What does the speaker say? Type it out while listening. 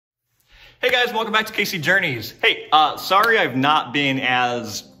Hey guys, welcome back to KC Journeys. Hey, sorry I've not been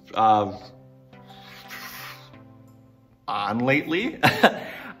as on lately.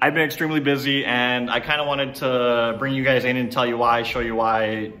 I've been extremely busy and I kind of wanted to bring you guys in and tell you why, show you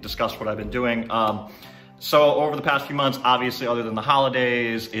why, discuss what I've been doing. So over the past few months, obviously other than the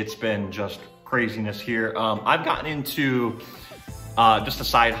holidays, it's been just craziness here. I've gotten into just a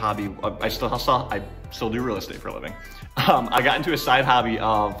side hobby. I still hustle, I still do real estate for a living. I got into a side hobby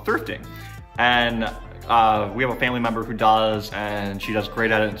of thrifting. And we have a family member who does, and she does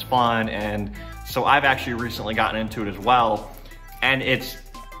great at it, it's fun. And so I've actually recently gotten into it as well. And it's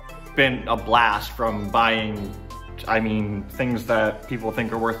been a blast, from buying, I mean, things that people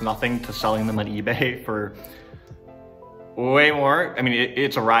think are worth nothing to selling them on eBay for way more. I mean,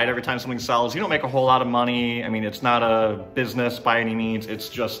 it's a ride every time something sells. You don't make a whole lot of money. I mean, it's not a business by any means. It's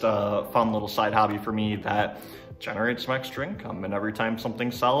just a fun little side hobby for me that generates some extra income, and every time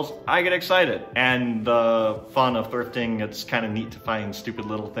something sells, I get excited. And the fun of thrifting, it's kind of neat to find stupid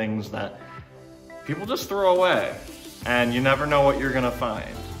little things that people just throw away, and you never know what you're gonna find.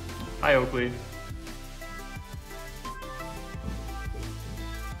 Hi, Oakley.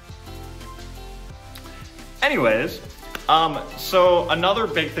 Anyways, so another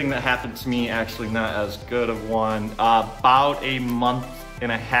big thing that happened to me, actually not as good of one, about a month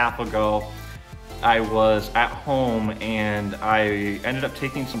and a half ago, I was at home and I ended up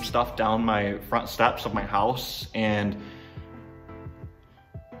taking some stuff down my front steps of my house, and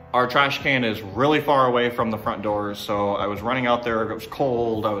our trash can is really far away from the front door. So I was running out there, it was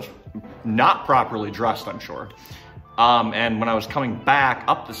cold, I was not properly dressed, I'm sure. And when I was coming back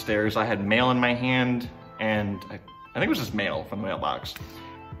up the stairs, I had mail in my hand, and I think it was just mail from the mailbox.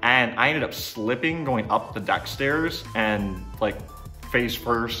 And I ended up slipping going up the deck stairs and like face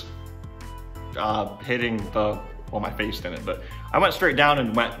first, hitting my face didn't, but I went straight down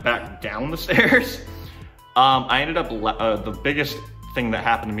and went back down the stairs. I ended up, the biggest thing that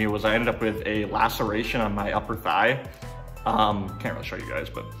happened to me was I ended up with a laceration on my upper thigh. Can't really show you guys,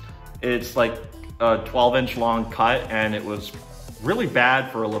 but it's like a 12-inch long cut, and it was really bad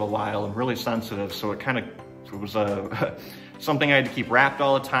for a little while and really sensitive. So it was something I had to keep wrapped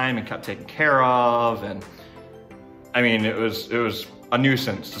all the time and kept taking care of. And I mean, it was a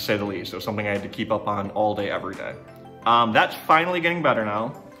nuisance, to say the least. It was something I had to keep up on all day, every day. That's finally getting better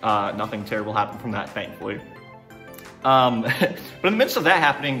now. Nothing terrible happened from that, thankfully. But in the midst of that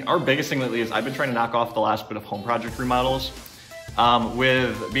happening, our biggest thing lately is I've been trying to knock off the last bit of home project remodels.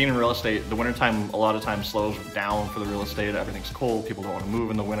 With being in real estate, the wintertime a lot of times slows down for the real estate. Everything's cold, people don't want to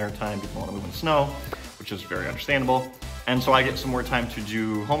move in the wintertime, people don't want to move in the snow, which is very understandable. And so I get some more time to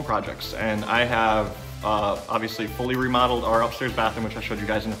do home projects, and I have obviously fully remodeled our upstairs bathroom, which I showed you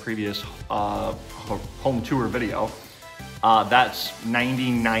guys in the previous home tour video. That's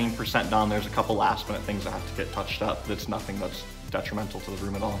 99% done. There's a couple last minute things that have to get touched up. That's nothing that's detrimental to the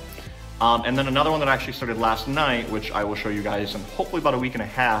room at all. And then another one that I actually started last night, which I will show you guys in hopefully about a week and a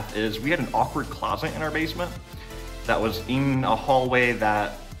half, is we had an awkward closet in our basement that was in a hallway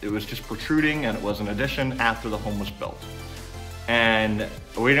that it was just protruding, and it was an addition after the home was built. And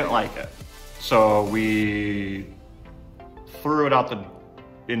we didn't like it. So we threw it out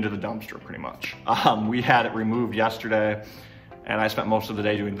into the dumpster, pretty much. We had it removed yesterday, and I spent most of the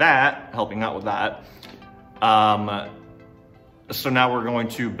day doing that, helping out with that. So now we're going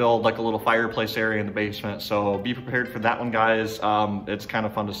to build like a little fireplace area in the basement. So be prepared for that one, guys. It's kind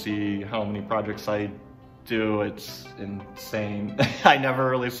of fun to see how many projects I do. It's insane. I never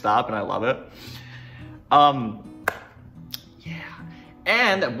really stop, and I love it. Yeah.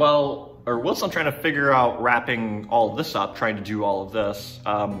 And whilst I'm trying to figure out wrapping all of this up, trying to do all of this,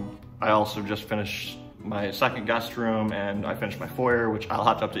 I also just finished my second guest room, and I finished my foyer, which I'll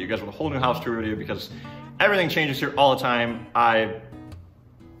have to update you guys with a whole new house tour video because everything changes here all the time. I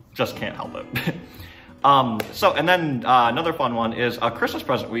just can't help it. And then another fun one is a Christmas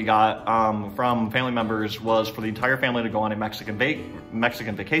present we got from family members was for the entire family to go on a Mexican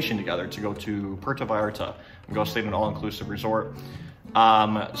vacation together, to go to Puerto Vallarta and go stay in an all-inclusive resort.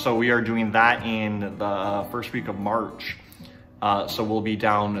 So we are doing that in the first week of March. So we'll be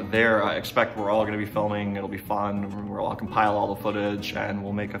down there. I expect we're all gonna be filming. It'll be fun. We'll all compile all the footage, and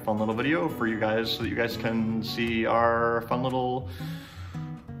we'll make a fun little video for you guys so that you guys can see our fun little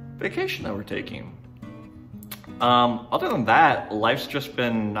vacation that we're taking. Other than that, life's just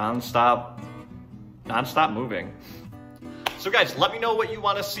been non-stop moving. So guys, let me know what you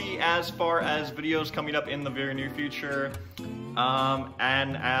want to see as far as videos coming up in the very near future.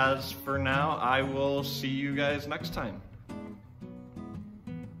 And as for now, I will see you guys next time.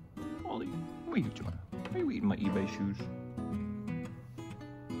 Ollie, what are you doing? Are you eating my eBay shoes?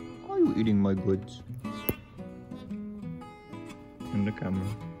 Are you you eating my goods? In the camera.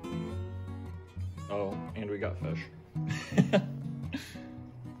 Oh, and we got fish.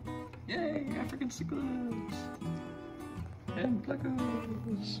 Yay, African cichlids and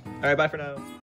plecos. All right, bye for now.